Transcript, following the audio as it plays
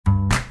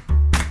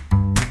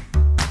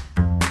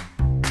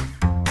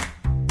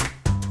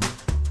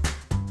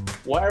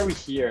Why are we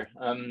here?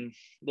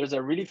 There's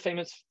a really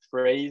famous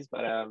phrase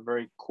by a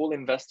very cool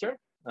investor.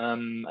 I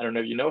don't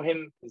know if you know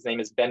him. His name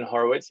is Ben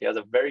Horowitz. He has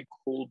a very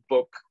cool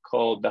book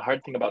called The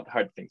Hard Thing About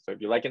Hard Things. So if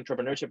you like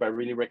entrepreneurship, I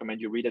really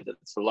recommend you read it.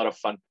 It's a lot of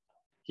fun.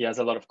 He has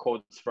a lot of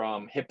quotes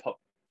from hip hop.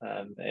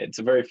 It's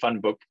a very fun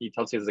book. He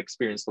tells his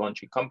experience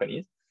launching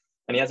companies.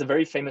 And he has a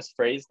very famous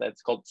phrase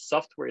that's called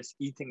software is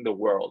eating the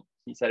world.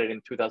 He said it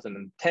in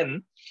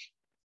 2010.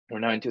 We're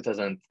now in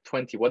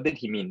 2020. What did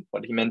he mean?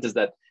 What he meant is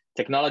that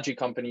technology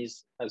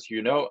companies, as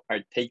you know, are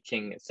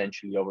taking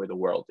essentially over the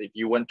world. If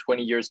you went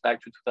 20 years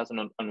back to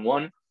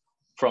 2001,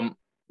 from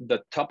the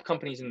top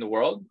companies in the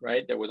world,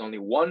 right, there was only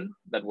one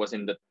that was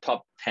in the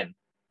top 10,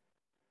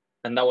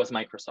 and that was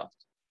Microsoft.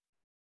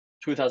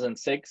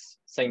 2006,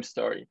 same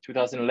story.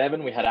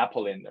 2011, we had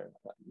Apple in there.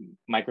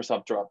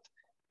 Microsoft dropped.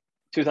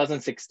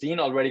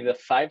 2016, already the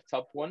 5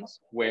 top ones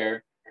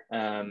were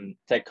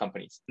tech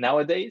companies.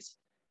 Nowadays,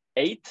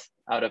 8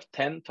 out of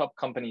 10 top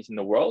companies in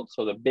the world,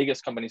 so the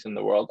biggest companies in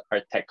the world,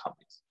 are tech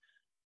companies.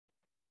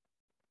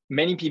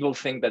 Many people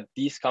think that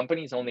these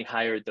companies only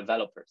hire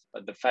developers,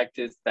 but the fact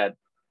is that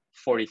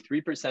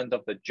 43%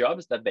 of the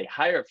jobs that they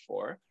hire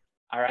for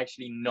are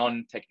actually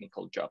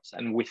non-technical jobs.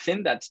 And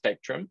within that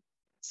spectrum,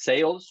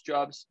 sales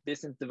jobs,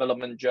 business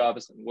development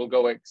jobs, and we'll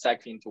go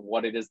exactly into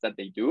what it is that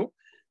they do,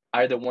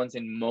 are the ones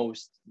in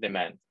most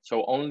demand.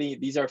 So only,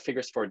 these are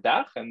figures for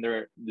DACH, and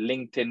their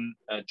LinkedIn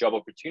job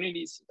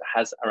opportunities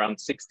has around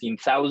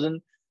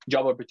 16,000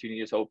 job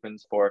opportunities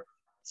opens for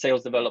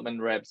sales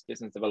development reps,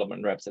 business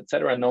development reps,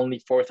 etc., and only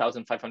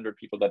 4,500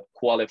 people that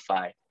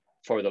qualify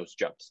for those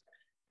jobs.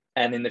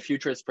 And in the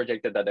future, it's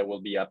projected that there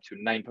will be up to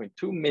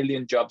 9.2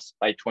 million jobs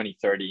by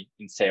 2030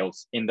 in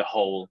sales in the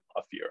whole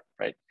of Europe,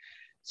 right?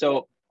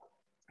 So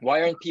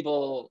why aren't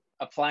people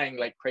applying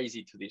like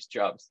crazy to these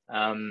jobs?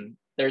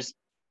 There's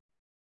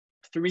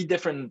 3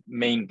 different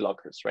main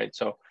blockers, right?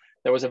 So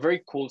there was a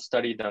very cool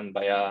study done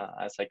by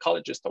a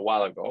psychologist a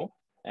while ago,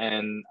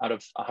 and out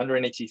of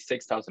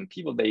 186,000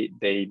 people, they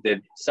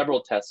did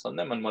several tests on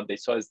them, and what they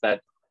saw is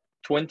that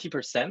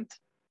 20%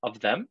 of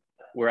them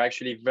were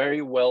actually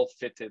very well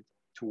fitted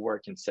to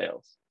work in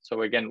sales.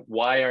 So again,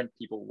 why aren't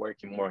people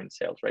working more in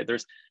sales, right?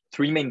 There's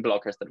 3 main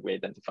blockers that we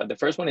identified. The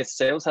first one is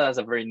sales has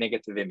a very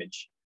negative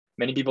image.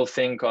 Many people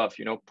think of,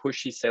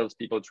 pushy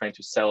salespeople trying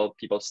to sell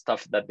people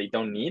stuff that they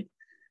don't need.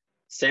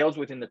 Sales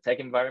within the tech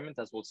environment,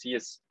 as we'll see,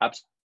 is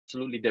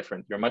absolutely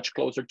different. You're much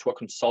closer to a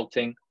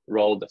consulting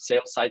role. The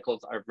sales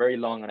cycles are very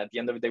long. And at the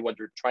end of the day, what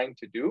you're trying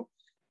to do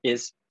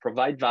is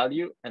provide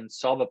value and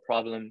solve a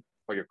problem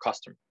for your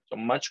customer. So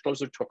much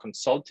closer to a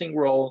consulting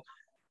role,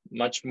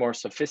 much more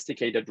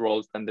sophisticated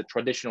roles than the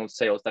traditional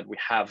sales that we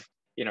have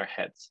in our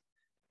heads.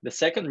 The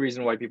second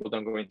reason why people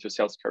don't go into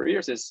sales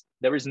careers is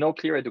there is no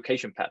clear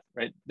education path,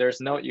 right?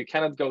 You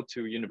cannot go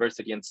to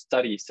university and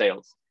study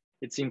sales.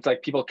 It seems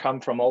like people come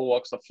from all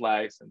walks of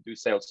life and do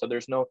sales. So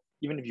there's no,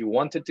 even if you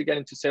wanted to get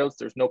into sales,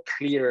 there's no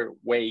clear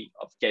way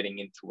of getting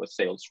into a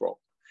sales role.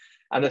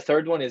 And the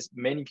third one is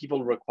many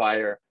people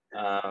require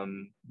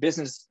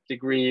business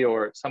degree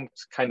or some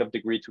kind of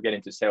degree to get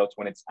into sales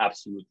when it's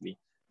absolutely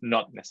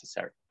not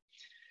necessary.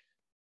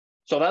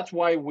 So that's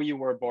why we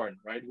were born,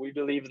 right? We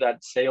believe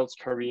that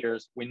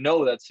we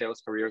know that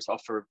sales careers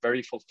offer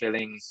very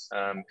fulfilling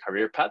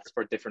career paths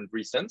for different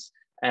reasons.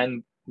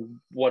 And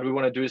what we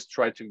want to do is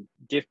try to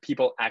give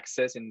people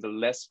access in the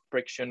less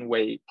friction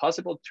way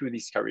possible to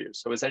these careers.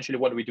 So essentially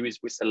what we do is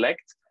we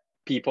select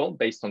people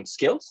based on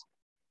skills.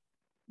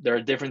 There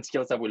are different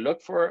skills that we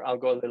look for. I'll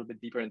go a little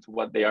bit deeper into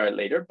what they are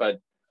later, but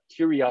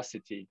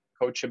curiosity,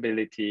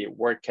 coachability,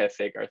 work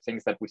ethic are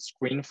things that we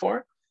screen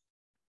for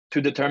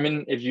to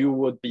determine if you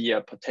would be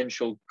a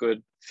potential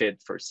good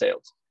fit for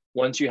sales.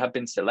 Once you have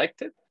been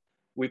selected,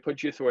 we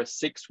put you through a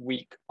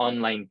 6-week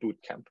online boot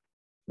camp.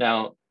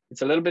 Now,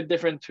 it's a little bit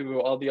different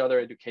to all the other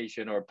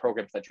education or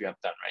programs that you have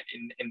done,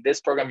 right? In this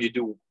program, you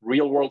do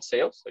real world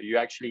sales. So you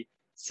actually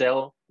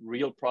sell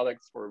real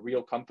products for a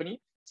real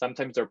company.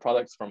 Sometimes they're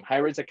products from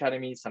HighRise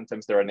Academy.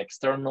 Sometimes they're an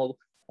external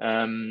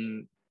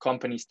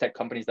companies, tech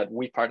companies that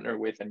we partner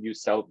with, and you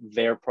sell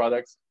their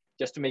products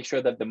just to make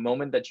sure that the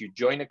moment that you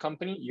join a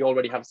company, you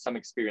already have some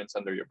experience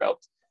under your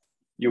belt.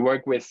 You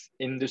work with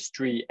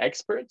industry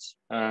experts,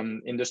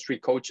 industry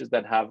coaches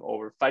that have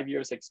over 5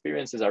 years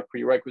experience is our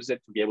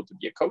prerequisite to be able to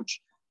be a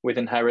coach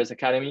within HighRise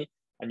Academy,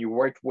 and you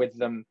work with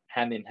them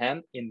hand in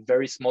hand in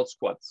very small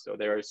squads. So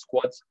there are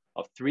squads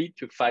of 3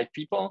 to 5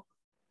 people.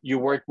 You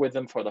work with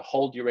them for the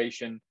whole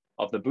duration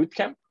of the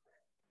bootcamp,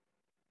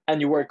 and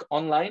you work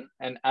online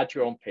and at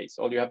your own pace.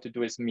 All you have to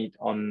do is meet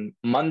on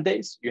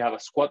Mondays. You have a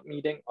squad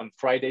meeting. On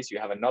Fridays, you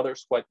have another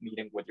squad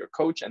meeting with your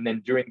coach. And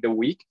then during the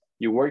week,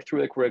 you work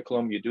through the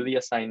curriculum, you do the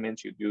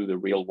assignments, you do the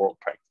real world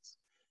practice.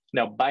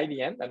 Now, by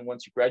the end, and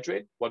once you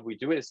graduate, what we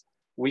do is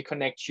we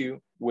connect you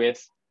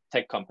with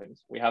tech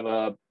companies. We have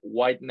a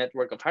wide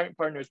network of hiring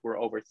partners. We're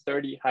over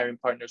 30 hiring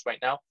partners right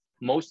now.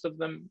 Most of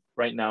them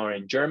right now are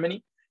in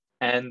Germany,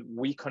 and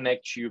we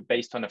connect you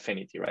based on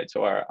affinity, right?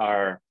 So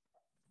our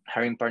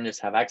hiring partners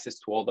have access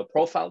to all the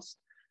profiles,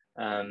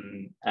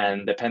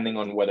 and depending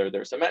on whether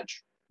there's a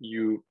match,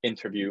 you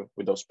interview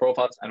with those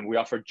profiles, and we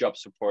offer job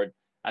support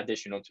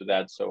additional to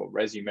that. So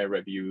resume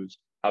reviews,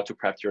 how to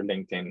craft your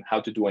LinkedIn,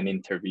 how to do an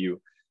interview,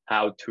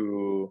 how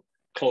to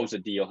close a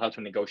deal, how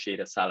to negotiate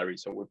a salary.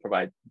 So we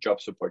provide job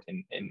support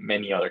in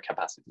many other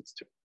capacities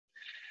too.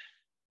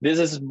 This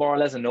is more or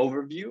less an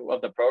overview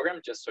of the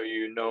program, just so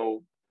you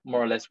know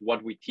more or less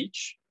what we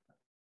teach.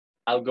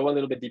 I'll go a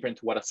little bit deeper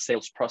into what a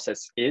sales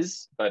process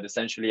is, but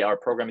essentially our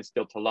program is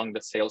built along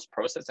the sales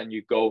process, and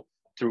you go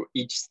through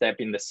each step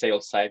in the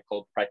sales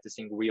cycle,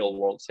 practicing real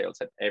world sales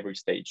at every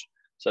stage.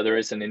 So there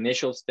is an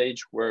initial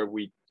stage where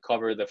we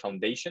cover the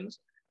foundations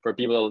for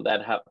people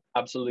that have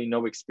absolutely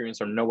no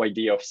experience or no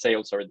idea of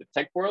sales or the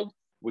tech world.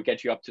 We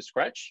get you up to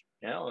scratch,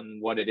 on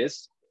what it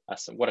is,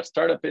 what a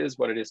startup is,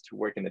 what it is to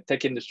work in the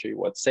tech industry,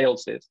 what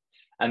sales is.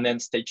 And then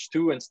stage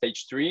 2 and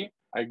stage 3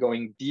 are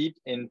going deep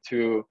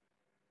into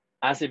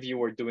as if you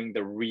were doing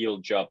the real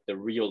job, the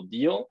real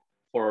deal,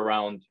 for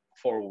around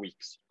 4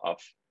 weeks of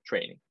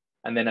training.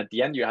 And then at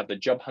the end, you have the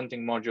job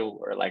hunting module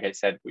where, like I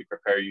said, we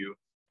prepare you,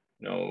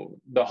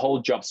 the whole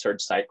job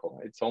search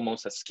cycle. It's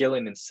almost a skill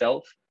in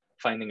itself,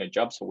 finding a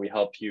job. So we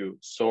help you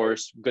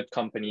source good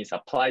companies,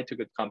 apply to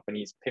good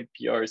companies, pimp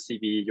your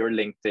CV, your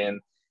LinkedIn.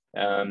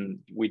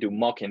 We do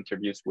mock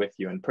interviews with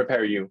you and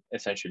prepare you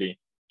essentially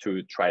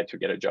to try to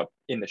get a job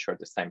in the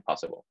shortest time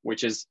possible,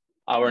 which is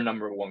our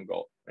number one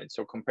goal, right?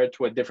 So compared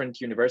to a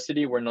different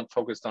university, we're not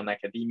focused on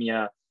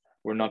academia.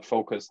 We're not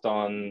focused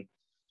on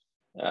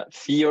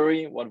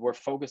theory. What we're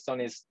focused on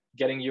is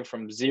getting you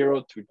from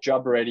zero to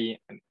job ready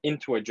and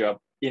into a job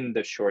in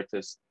the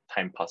shortest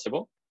time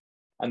possible.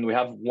 And we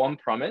have one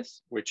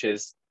promise, which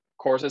is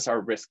courses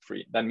are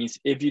risk-free. That means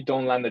if you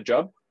don't land a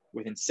job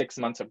within 6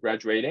 months of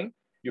graduating,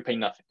 you pay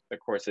nothing. The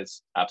course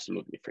is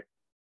absolutely free.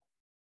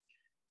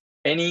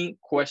 Any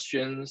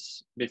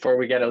questions before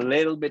we get a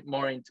little bit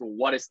more into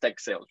what is tech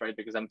sales, right?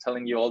 Because I'm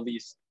telling you all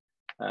these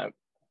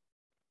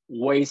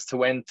ways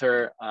to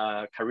enter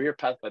a career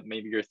path, but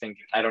maybe you're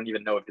thinking, I don't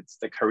even know if it's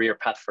the career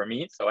path for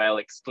me. So I'll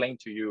explain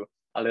to you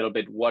a little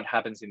bit what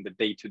happens in the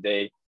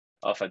day-to-day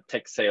of a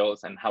tech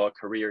sales and how a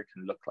career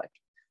can look like.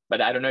 But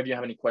I don't know if you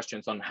have any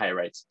questions on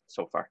HighRights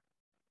so far.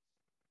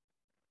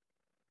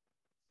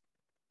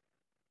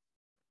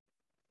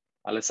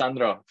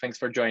 Alessandro, thanks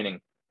for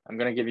joining. I'm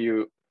going to give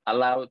you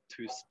allowed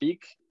to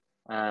speak.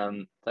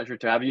 Pleasure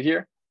to have you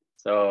here.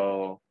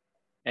 So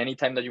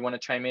anytime that you want to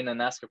chime in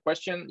and ask a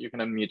question, you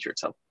can unmute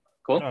yourself.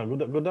 Cool.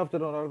 Good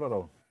afternoon,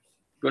 Alvaro.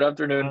 Good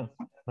afternoon.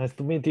 Nice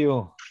to meet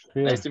you.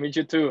 Here. Nice to meet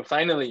you too.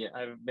 Finally,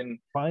 I've been.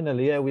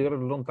 Finally, yeah, we got a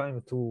long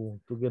time to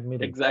get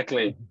meeting.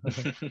 Exactly.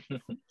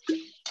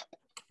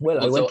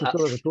 Well, I went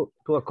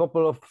to a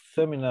couple of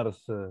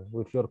seminars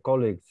with your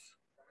colleagues.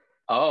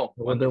 Oh,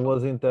 what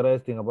was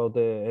interesting about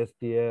the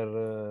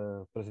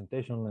STR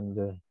presentation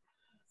and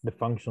the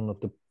function of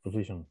the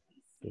position.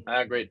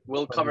 Great.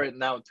 We'll cover it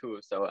now too,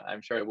 so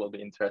I'm sure it will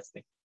be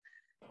interesting.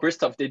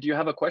 Christoph, did you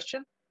have a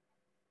question?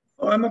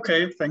 Oh, I'm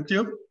okay, thank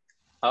you.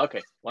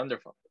 Okay,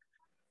 wonderful.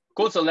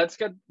 Cool, so let's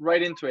get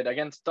right into it.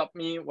 Again, stop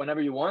me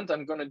whenever you want.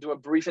 I'm going to do a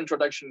brief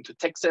introduction to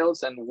tech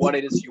sales and what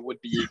it is you would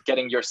be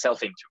getting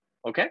yourself into,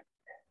 okay?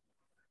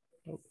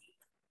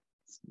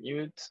 Let's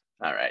mute.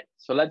 All right,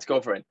 so let's go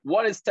for it.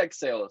 What is tech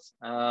sales?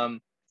 I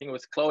think it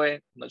was Chloe.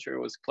 I'm not sure it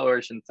was Chloe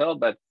or Chantel,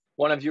 but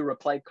one of you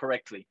replied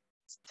correctly.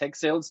 Tech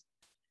sales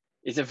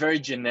is a very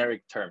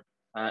generic term.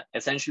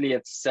 Essentially,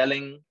 it's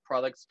selling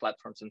products,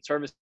 platforms, and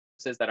services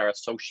that are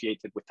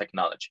associated with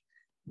technology.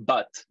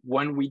 But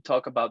when we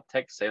talk about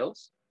tech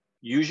sales,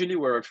 usually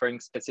we're referring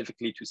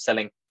specifically to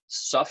selling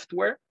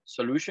software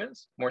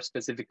solutions, more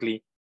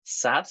specifically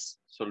SaaS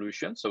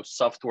solutions, so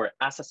software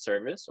as a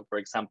service. So for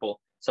example,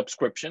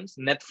 subscriptions,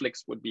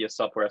 Netflix would be a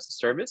software as a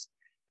service,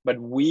 but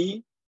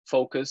we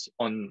focus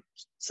on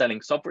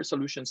selling software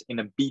solutions in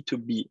a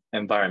B2B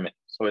environment.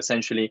 So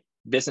essentially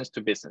business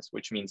to business,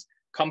 which means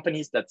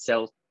companies that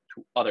sell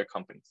to other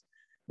companies.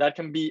 That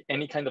can be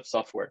any kind of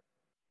software.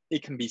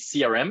 It can be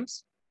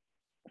CRMs,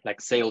 like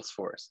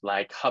Salesforce,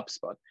 like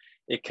HubSpot.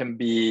 It can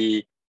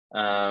be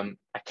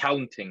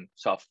accounting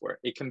software.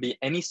 It can be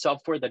any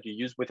software that you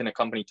use within a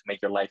company to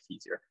make your life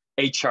easier.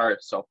 HR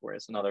software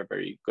is another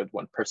very good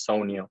one,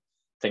 Personio,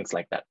 things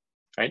like that,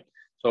 right?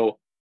 So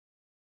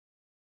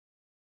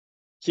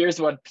here's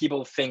what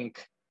people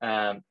think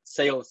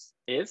sales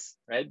is,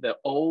 right? The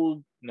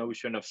old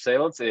notion of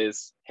sales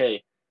is,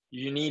 hey,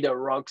 you need a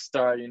rock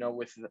star,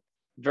 with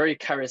very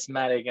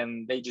charismatic,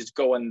 and they just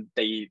go and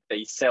they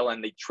sell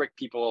and they trick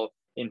people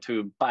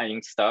into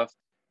buying stuff.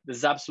 This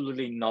is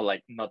absolutely not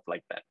like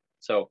that.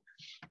 So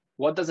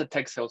what does a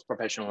tech sales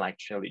professional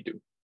actually do?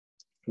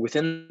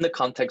 Within the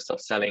context of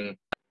selling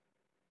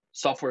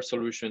software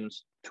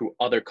solutions to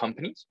other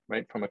companies,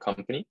 right, from a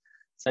company,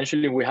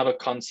 essentially we have a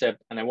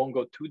concept, and I won't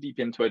go too deep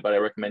into it, but I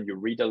recommend you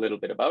read a little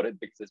bit about it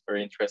because it's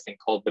very interesting,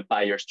 called the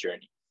buyer's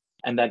journey.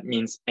 And that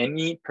means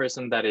any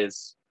person that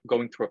is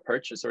going through a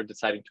purchase or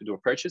deciding to do a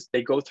purchase,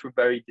 they go through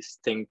very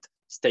distinct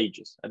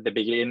stages. At the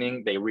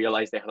beginning, they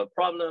realize they have a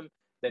problem,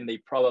 then they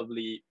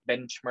probably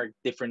benchmark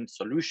different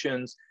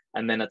solutions,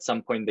 and then at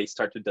some point they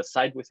start to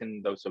decide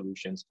within those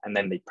solutions, and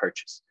then they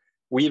purchase.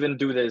 We even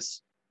do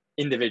this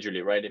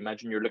individually, right?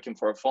 Imagine you're looking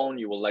for a phone,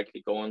 you will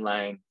likely go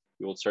online,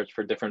 you will search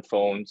for different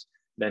phones,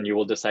 then you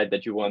will decide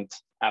that you want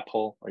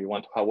Apple or you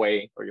want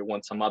Huawei or you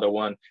want some other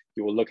one.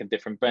 You will look at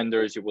different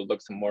vendors, you will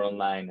look some more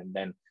online, and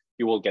then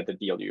you will get the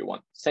deal you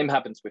want. Same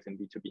happens within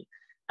B2B.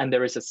 And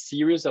there is a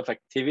series of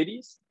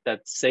activities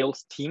that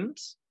sales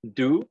teams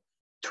do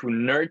to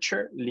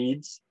nurture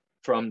leads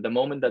from the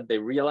moment that they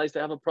realize they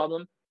have a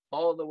problem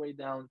all the way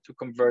down to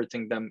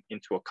converting them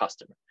into a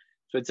customer.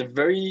 So it's a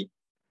very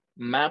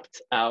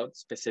mapped out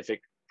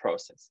specific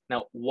process.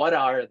 Now, what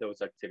are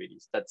those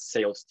activities that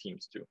sales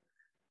teams do?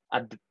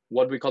 At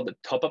what we call the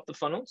top of the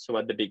funnel, so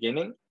at the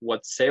beginning,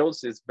 what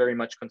sales is very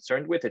much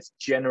concerned with is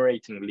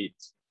generating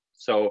leads.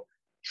 So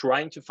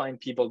trying to find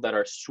people that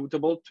are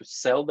suitable to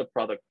sell the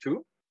product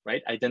to,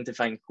 right?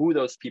 Identifying who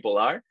those people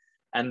are,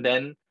 and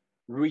then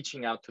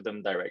reaching out to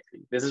them directly.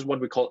 This is what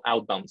we call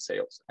outbound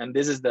sales. And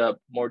this is the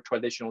more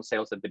traditional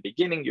sales at the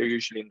beginning. You're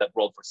usually in that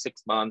role for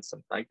 6 months,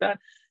 something like that.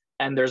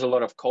 And there's a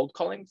lot of cold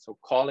calling. So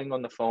calling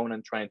on the phone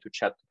and trying to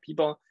chat to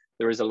people.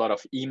 There is a lot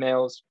of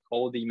emails,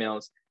 cold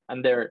emails,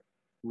 and there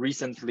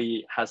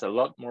recently has a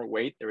lot more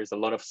weight. There is a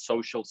lot of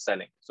social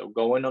selling. So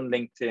going on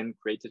LinkedIn,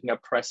 creating a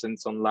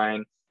presence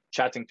online,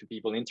 chatting to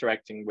people,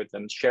 interacting with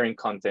them, sharing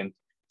content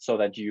so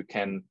that you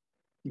can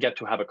get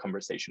to have a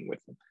conversation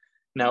with them.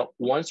 Now,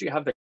 once you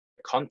have the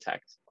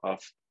contact of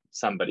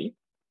somebody,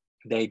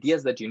 the idea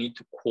is that you need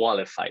to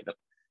qualify them.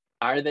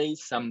 Are they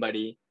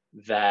somebody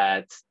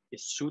that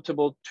is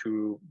suitable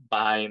to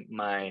buy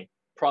my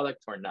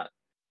product or not?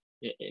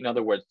 In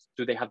other words,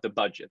 do they have the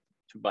budget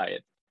to buy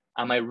it?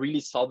 Am I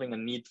really solving a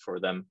need for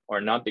them or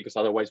not? Because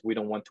otherwise we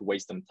don't want to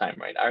waste them time,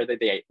 right? Are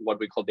they what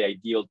we call the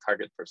ideal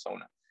target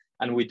persona?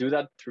 And we do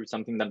that through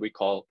something that we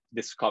call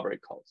discovery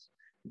calls.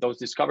 Those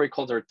discovery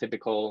calls are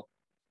typical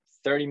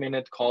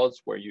 30-minute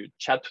calls where you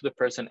chat to the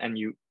person and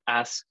you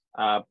ask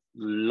a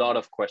lot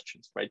of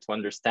questions, right? To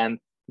understand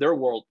their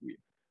worldview.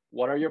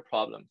 What are your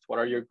problems? What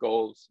are your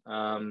goals?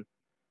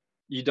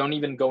 You don't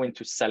even go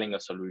into selling a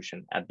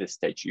solution at this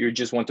stage. You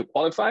just want to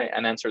qualify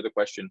and answer the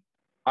question,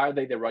 are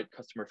they the right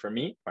customer for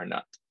me or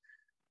not?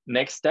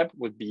 Next step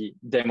would be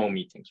demo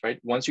meetings, right?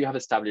 Once you have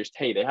established,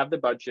 hey, they have the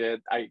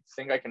budget, I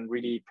think I can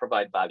really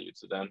provide value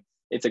to them.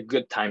 It's a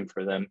good time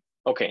for them.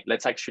 Okay,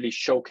 let's actually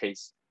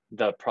showcase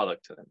the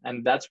product to them.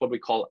 And that's what we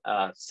call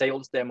a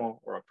sales demo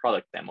or a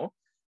product demo.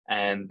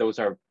 And those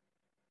are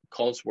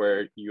calls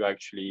where you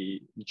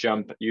actually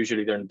jump,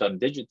 usually they're done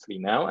digitally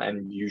now,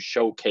 and you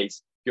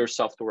showcase your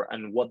software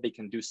and what they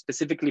can do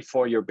specifically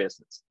for your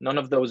business. None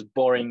of those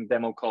boring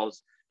demo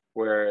calls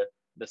where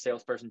the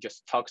salesperson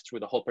just talks through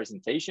the whole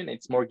presentation.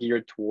 It's more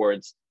geared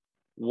towards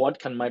what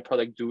can my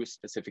product do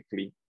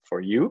specifically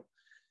for you?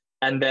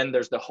 And then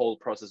there's the whole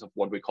process of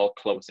what we call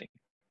closing,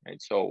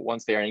 right? So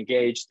once they are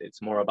engaged,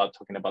 it's more about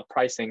talking about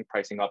pricing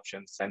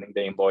options, sending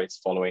the invoice,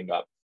 following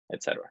up,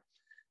 etc.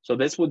 So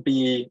this would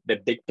be the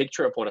big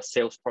picture of what a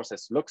sales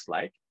process looks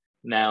like.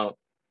 Now,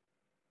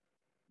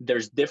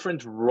 there's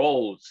different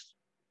roles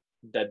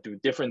that do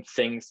different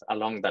things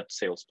along that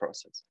sales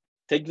process.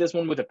 Take this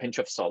one with a pinch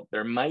of salt.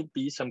 There might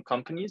be some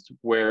companies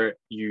where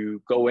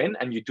you go in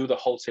and you do the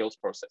whole sales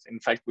process.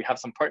 In fact, we have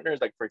some partners,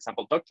 like for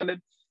example, Doctolib.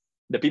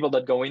 The people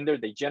that go in there,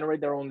 they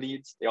generate their own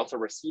leads. They also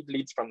receive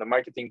leads from the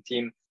marketing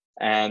team,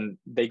 and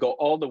they go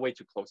all the way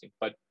to closing.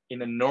 But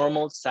in a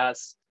normal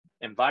SaaS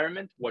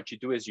environment, what you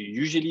do is you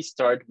usually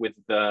start with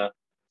the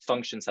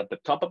functions at the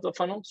top of the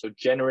funnel. So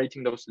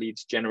generating those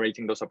leads,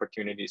 generating those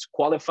opportunities,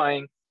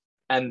 qualifying,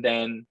 and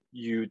then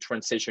you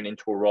transition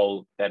into a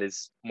role that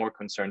is more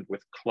concerned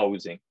with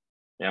closing.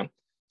 Yeah.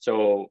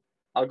 So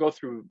I'll go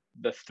through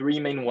the three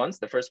main ones.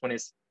 The first one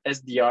is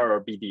SDR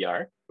or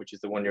BDR, which is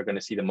the one you're going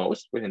to see the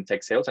most within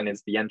tech sales, and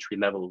it's the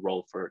entry-level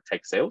role for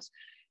tech sales.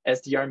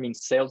 SDR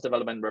means sales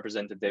development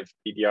representative.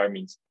 BDR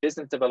means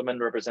business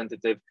development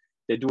representative.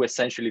 They do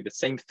essentially the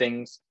same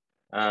things.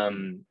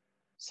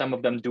 Some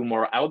of them do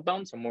more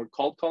outbound, so more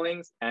cold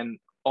callings, and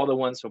other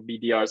ones, so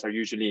BDRs, are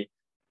usually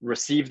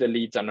receive the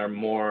leads and are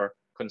more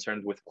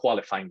concerned with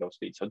qualifying those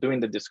leads. So doing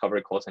the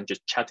discovery calls and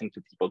just chatting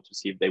to people to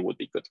see if they would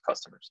be good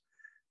customers.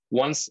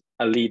 Once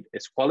a lead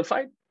is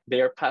qualified,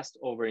 they are passed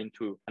over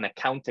into an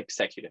account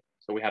executive.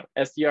 So we have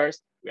SDRs,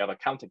 we have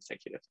account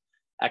executives.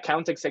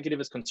 Account executive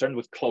is concerned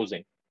with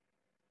closing.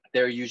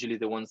 They're usually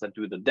the ones that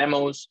do the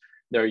demos.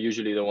 They're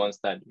usually the ones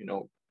that,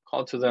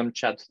 call to them,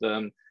 chat to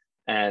them,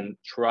 and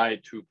try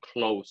to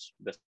close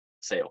the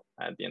sale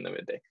at the end of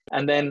the day.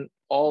 And then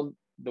all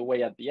the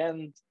way at the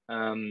end,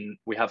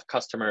 we have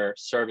customer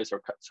service,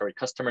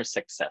 customer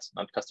success,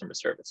 not customer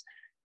service.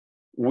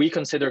 We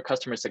consider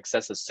customer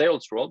success a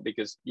sales role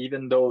because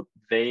even though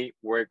they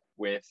work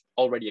with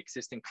already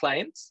existing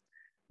clients,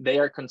 they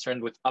are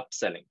concerned with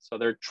upselling. So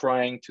they're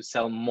trying to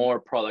sell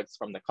more products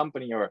from the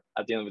company, or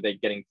at the end of the day,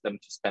 getting them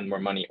to spend more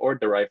money or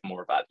derive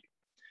more value.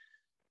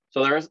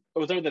 So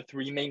those are the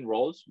three main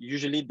roles.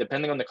 Usually,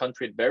 depending on the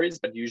country, it varies,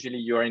 but usually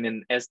you're in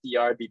an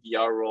SDR,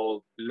 BDR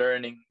role,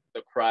 learning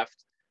the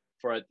craft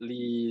for at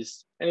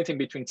least anything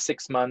between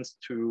 6 months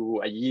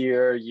to a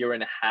year, year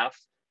and a half,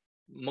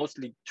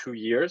 mostly 2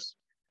 years.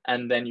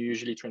 And then you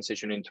usually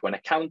transition into an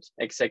account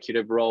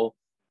executive role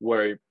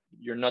where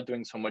you're not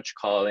doing so much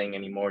calling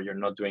anymore. You're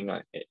not doing,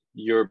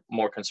 you're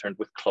more concerned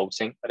with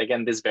closing. But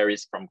again, this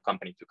varies from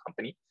company to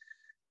company.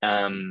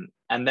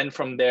 And then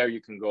from there,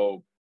 you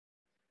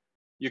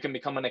can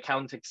become an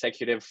account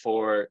executive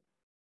for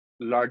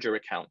larger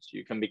accounts.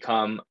 You can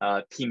become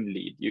a team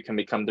lead. You can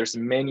become, there's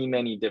many,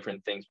 many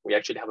different things. We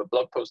actually have a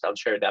blog post, I'll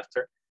share it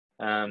after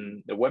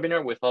the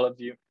webinar with all of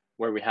you,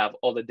 where we have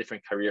all the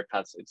different career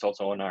paths. It's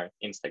also on our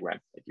Instagram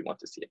if you want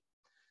to see it.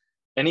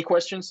 Any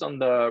questions on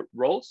the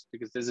roles?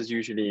 Because this is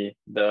usually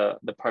the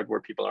part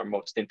where people are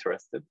most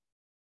interested.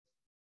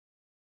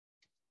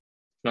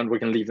 If not, we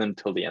can leave them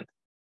till the end.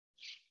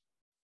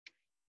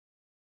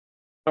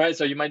 All right,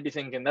 so you might be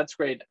thinking, that's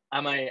great.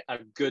 Am I a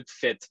good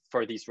fit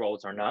for these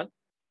roles or not?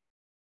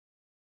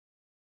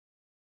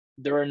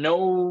 There are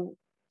no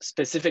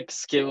specific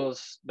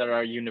skills that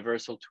are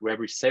universal to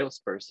every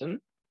salesperson,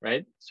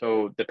 right?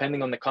 So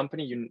depending on the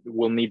company, you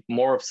will need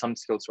more of some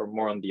skills or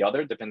more on the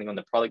other, depending on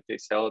the product they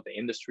sell, the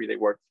industry they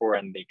work for,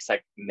 and the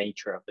exact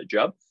nature of the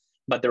job.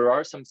 But there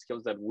are some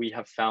skills that we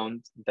have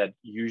found that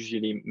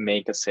usually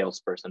make a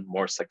salesperson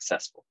more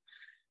successful.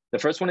 The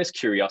first one is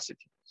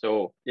curiosity.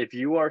 So if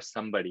you are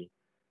somebody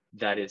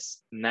that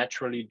is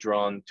naturally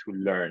drawn to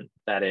learn,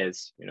 that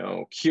is,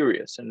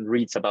 curious and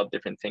reads about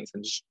different things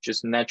and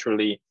just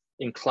naturally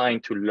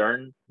inclined to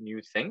learn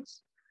new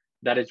things,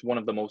 that is one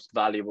of the most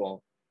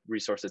valuable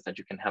resources that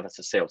you can have as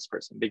a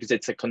salesperson, because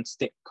it's a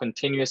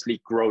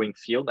continuously growing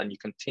field and you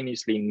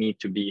continuously need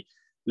to be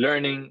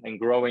learning and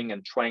growing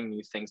and trying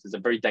new things. It's a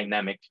very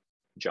dynamic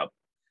job.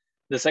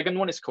 The second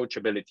one is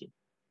coachability.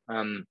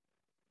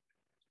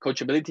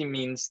 Coachability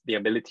means the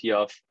ability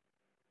of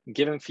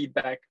giving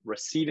feedback,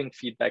 receiving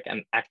feedback,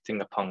 and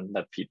acting upon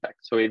that feedback.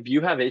 So if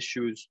you have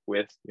issues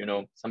with,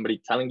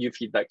 somebody telling you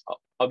feedback,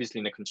 obviously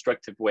in a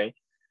constructive way,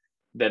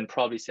 then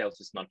probably sales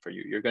is not for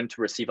you. You're going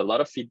to receive a lot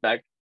of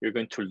feedback. You're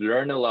going to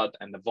learn a lot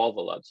and evolve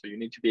a lot. So you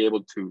need to be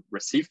able to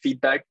receive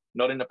feedback,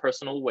 not in a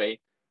personal way,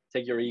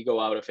 take your ego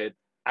out of it,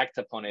 act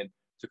upon it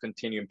to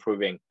continue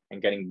improving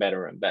and getting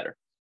better and better.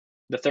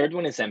 The third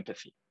one is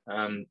empathy.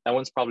 That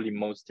one's probably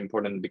most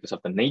important because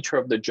of the nature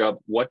of the job.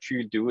 What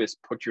you do is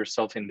put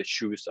yourself in the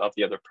shoes of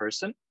the other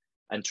person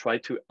and try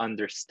to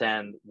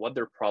understand what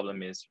their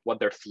problem is, what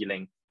they're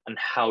feeling, and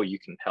how you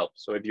can help.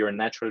 So if you're a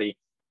naturally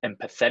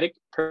empathetic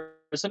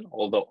person,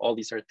 although all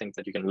these are things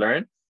that you can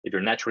learn, if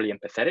you're naturally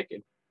empathetic,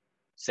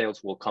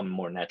 sales will come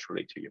more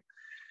naturally to you.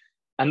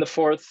 And the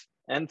fourth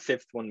and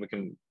fifth one, we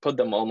can put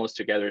them almost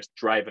together, is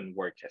drive and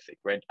work ethic,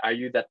 right? Are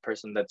you that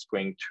person that's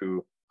going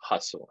to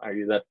hustle? Are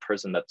you that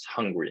person that's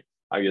hungry?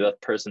 Are you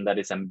that person that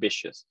is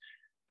ambitious?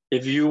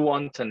 If you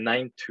want a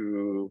 9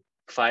 to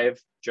 5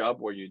 job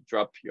where you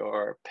drop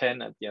your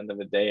pen at the end of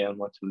the day and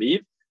want to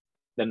leave,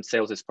 then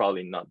sales is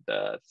probably not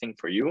the thing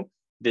for you.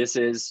 This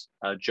is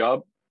a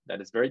job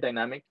that is very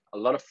dynamic, a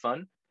lot of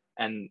fun,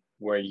 and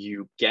where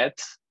you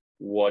get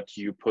what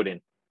you put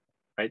in,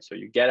 right? So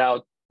you get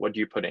out what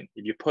you put in.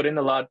 If you put in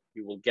a lot,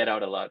 you will get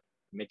out a lot,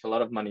 make a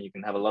lot of money, you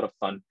can have a lot of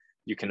fun,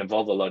 you can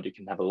evolve a lot, you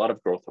can have a lot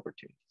of growth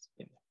opportunities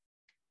in there.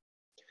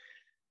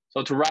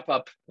 So to wrap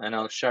up, and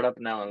I'll shut up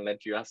now and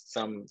let you ask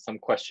some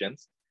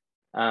questions.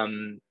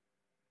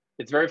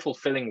 It's very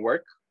fulfilling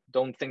work.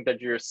 Don't think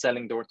that you're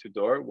selling door to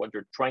door. What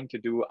you're trying to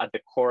do at the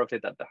core of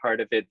it, at the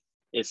heart of it,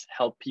 is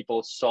help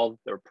people solve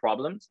their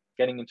problems,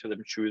 getting into their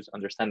shoes,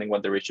 understanding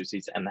what their issues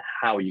is and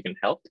how you can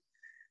help.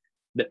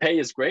 The pay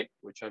is great,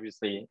 which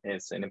obviously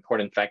is an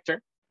important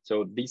factor.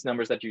 So these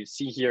numbers that you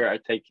see here are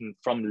taken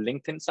from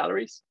LinkedIn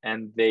salaries,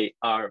 and they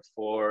are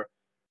for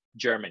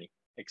Germany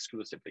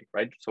exclusively,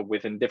 right? So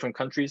within different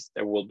countries,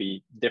 there will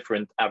be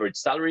different average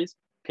salaries.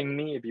 Ping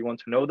me if you want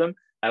to know them.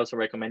 I also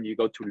recommend you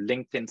go to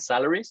LinkedIn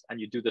salaries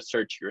and you do the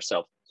search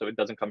yourself. So it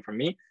doesn't come from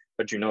me,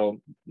 but you know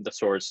the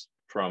source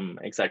from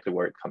exactly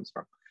where it comes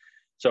from.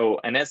 So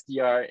an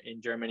SDR in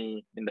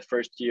Germany in the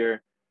first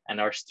year, and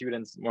our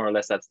students, more or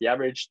less, that's the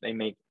average, they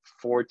make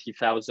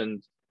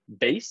 40,000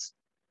 base.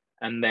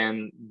 And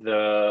then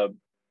the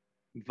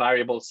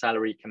variable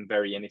salary can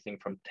vary anything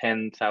from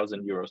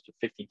 10,000 euros to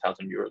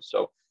 15,000 euros.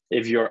 So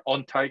if you're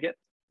on target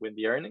with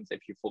the earnings,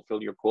 if you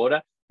fulfill your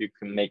quota, you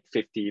can make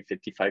 50,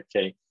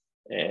 55K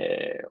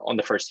on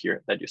the first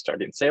year that you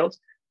start in sales.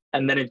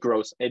 And then it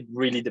grows. It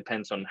really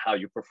depends on how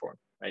you perform,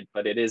 right?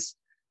 But it is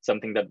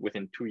something that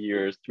within 2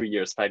 years, 3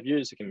 years, 5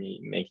 years, you can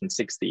be making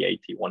 60, 80,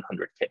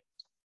 100K.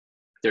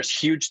 There's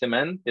huge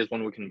demand. This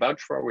one we can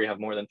vouch for. We have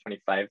more than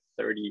 25,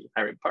 30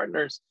 hiring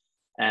partners,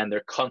 and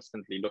they're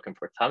constantly looking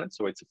for talent.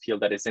 So it's a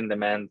field that is in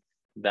demand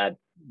that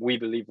we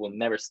believe will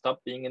never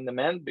stop being in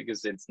demand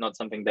because it's not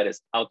something that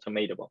is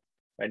automatable,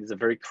 right? It's a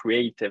very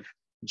creative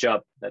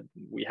job that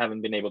we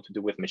haven't been able to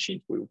do with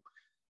machines. We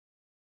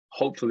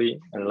hopefully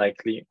and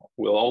likely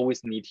will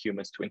always need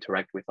humans to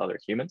interact with other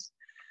humans.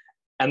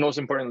 And most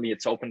importantly,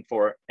 it's open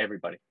for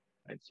everybody,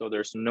 right? So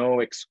there's no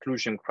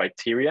exclusion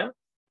criteria.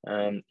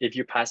 If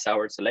you pass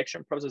our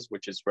selection process,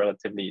 which is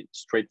relatively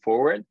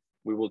straightforward,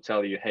 we will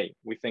tell you, hey,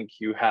 we think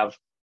you have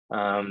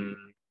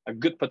a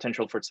good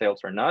potential for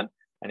sales or not.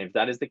 And if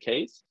that is the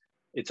case,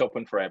 it's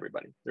open for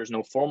everybody. There's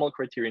no formal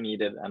criteria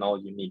needed, and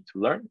all you need to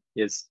learn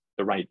is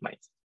the right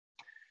mindset.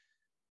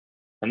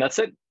 And that's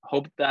it.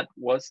 Hope that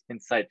was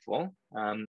insightful.